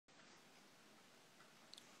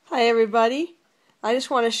Hi everybody. I just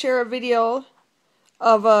want to share a video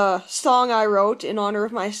of a song I wrote in honor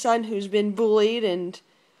of my son who's been bullied and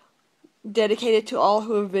dedicated to all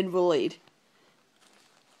who have been bullied.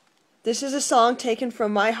 This is a song taken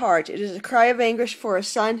from my heart. It is a cry of anguish for a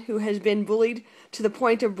son who has been bullied to the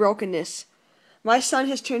point of brokenness. My son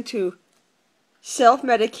has turned to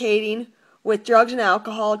self-medicating with drugs and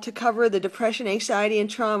alcohol to cover the depression, anxiety, and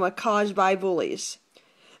trauma caused by bullies.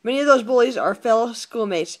 Many of those bullies are fellow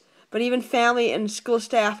schoolmates, but even family and school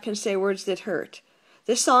staff can say words that hurt.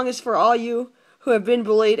 This song is for all you who have been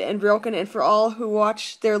bullied and broken, and for all who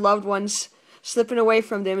watch their loved ones slipping away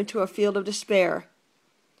from them into a field of despair.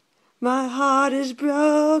 My heart is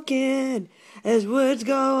broken as words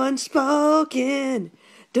go unspoken.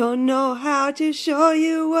 Don't know how to show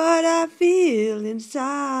you what I feel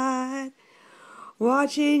inside.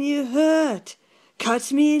 Watching you hurt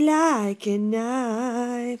cuts me like a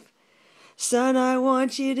knife. Son, I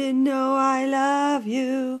want you to know I love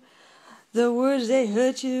you. The words they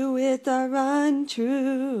hurt you with are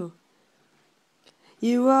untrue.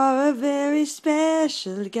 You are a very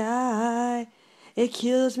special guy. It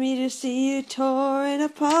kills me to see you torn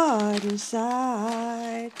apart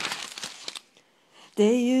inside.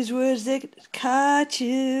 They use words that cut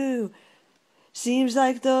you. Seems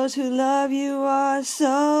like those who love you are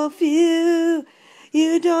so few.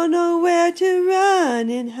 You don't know where to run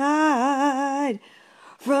and hide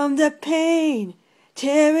from the pain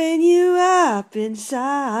tearing you up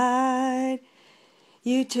inside.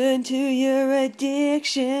 You turn to your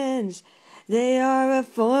addictions. They are a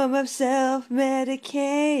form of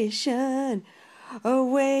self-medication, a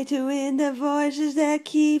way to end the voices that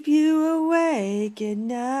keep you awake at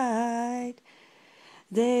night.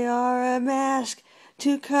 They are a mask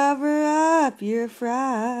to cover up your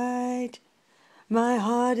fright. My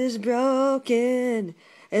heart is broken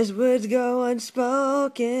as words go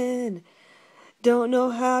unspoken. Don't know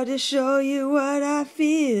how to show you what I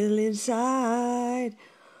feel inside.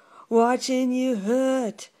 Watching you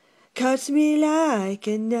hurt cuts me like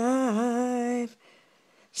a knife.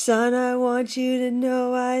 Son, I want you to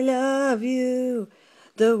know I love you.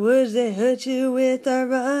 The words they hurt you with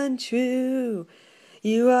are untrue.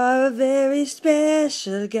 You are a very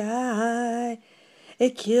special guy.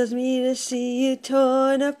 It kills me to see you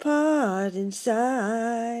torn apart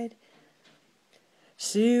inside.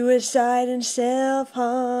 Suicide and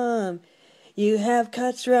self-harm. You have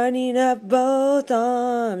cuts running up both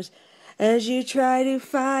arms as you try to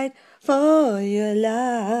fight for your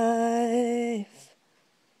life.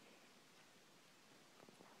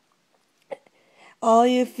 All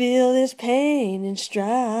you feel is pain and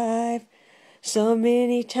strife. So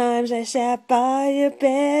many times I sat by your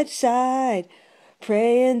bedside,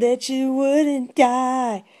 praying that you wouldn't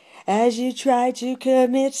die as you tried to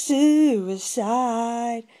commit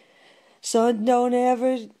suicide. So don't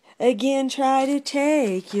ever again try to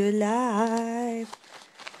take your life.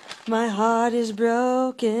 My heart is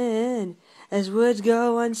broken as words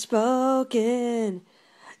go unspoken.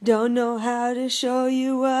 Don't know how to show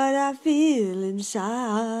you what I feel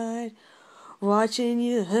inside. Watching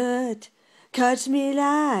you hurt cuts me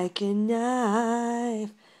like a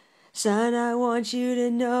knife. Son, I want you to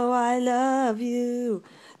know I love you.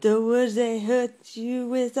 The words they hurt you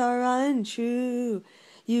with are untrue.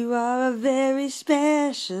 You are a very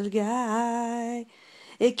special guy.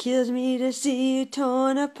 It kills me to see you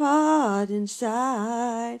torn apart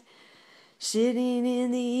inside. Sitting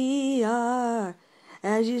in the ER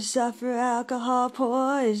as you suffer alcohol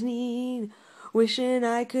poisoning, wishing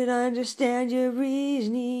I could understand your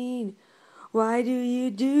reasoning. Why do you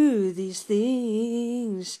do these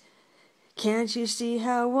things? Can't you see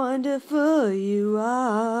how wonderful you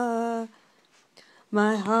are?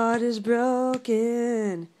 My heart is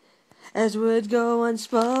broken as words go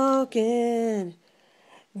unspoken.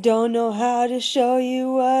 Don't know how to show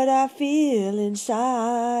you what I feel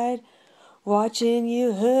inside. Watching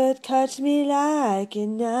you hurt cuts me like a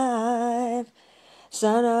knife.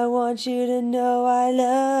 Son, I want you to know I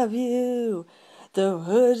love you. The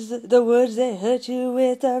words they hurt you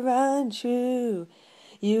with are untrue.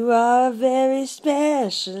 You are a very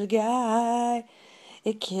special guy.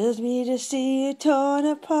 It kills me to see you torn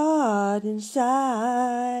apart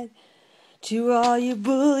inside. To all you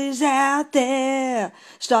bullies out there,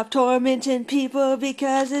 stop tormenting people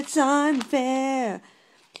because it's unfair.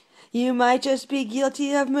 You might just be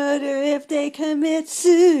guilty of murder if they commit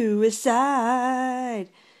suicide.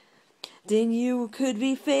 Then you could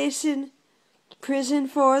be facing prison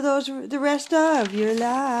for the rest of your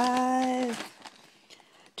life.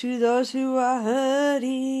 To those who are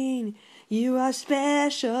hurting, you are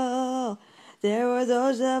special. There are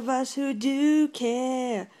those of us who do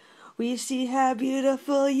care. We see how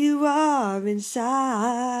beautiful you are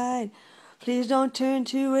inside. Please don't turn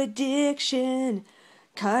to addiction,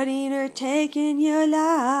 cutting or taking your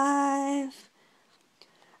life.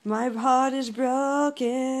 My heart is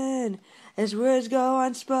broken as words go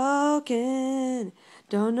unspoken.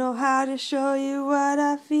 Don't know how to show you what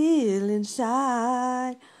I feel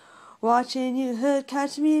inside. Watching you hurt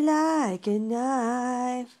cuts me like a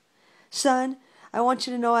knife. Son, I want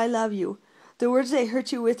you to know I love you. The words they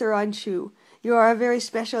hurt you with are untrue. You are a very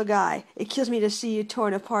special guy. It kills me to see you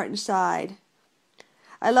torn apart inside.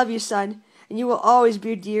 I love you, son, and you will always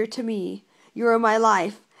be dear to me. You are my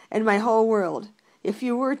life and my whole world. If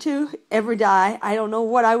you were to ever die, I don't know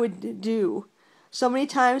what I would do. So many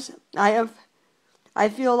times I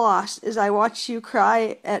feel lost as I watch you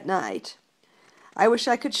cry at night. I wish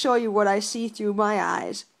I could show you what I see through my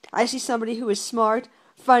eyes. I see somebody who is smart,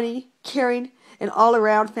 funny, caring, and all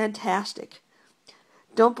around fantastic.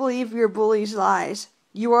 Don't believe your bully's lies.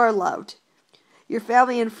 You are loved. Your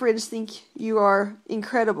family and friends think you are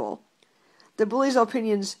incredible. The bully's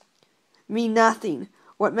opinions mean nothing.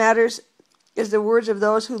 What matters is the words of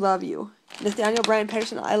those who love you. Nathaniel Bryan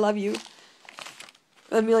Pettersen, I love you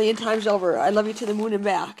a million times over. I love you to the moon and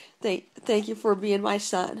back. Thank you for being my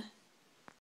son.